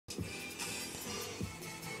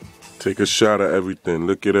Take a shot of everything.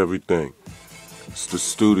 Look at everything. It's the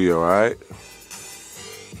studio, alright?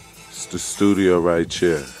 It's the studio right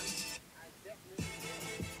here.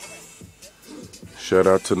 Shout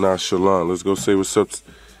out to Nonchalant. Let's go say what's up.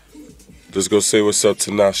 Let's go say what's up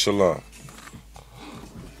to Nonchalant.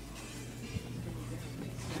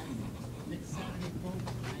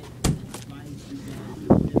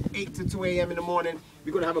 8 to 2 a.m. in the morning.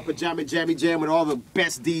 We're going to have a pajama jammy jam with all the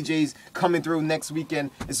best DJs coming through next weekend.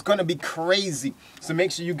 It's going to be crazy. So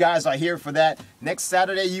make sure you guys are here for that. Next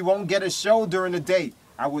Saturday, you won't get a show during the day.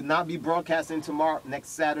 I would not be broadcasting next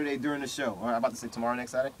Saturday during the show. Or I'm about to say tomorrow,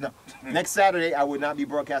 next Saturday? No. Next Saturday, I would not be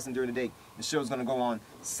broadcasting during the day. The show's going to go on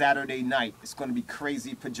Saturday night. It's going to be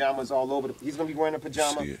crazy. Pajamas all over. He's going to be wearing a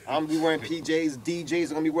pajama. I'm going to be wearing PJs. DJs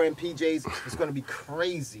are going to be wearing PJs. It's going to be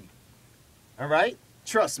crazy. All right?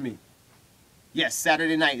 Trust me. Yes,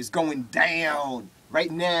 Saturday night is going down right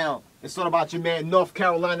now. It's all about your man, North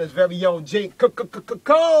Carolina's very own Jake Cole.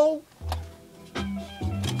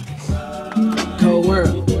 Cold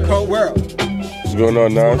World. Cold World. What's going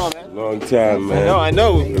on, Nas? Long time, man. I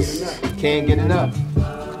know. Can't get enough.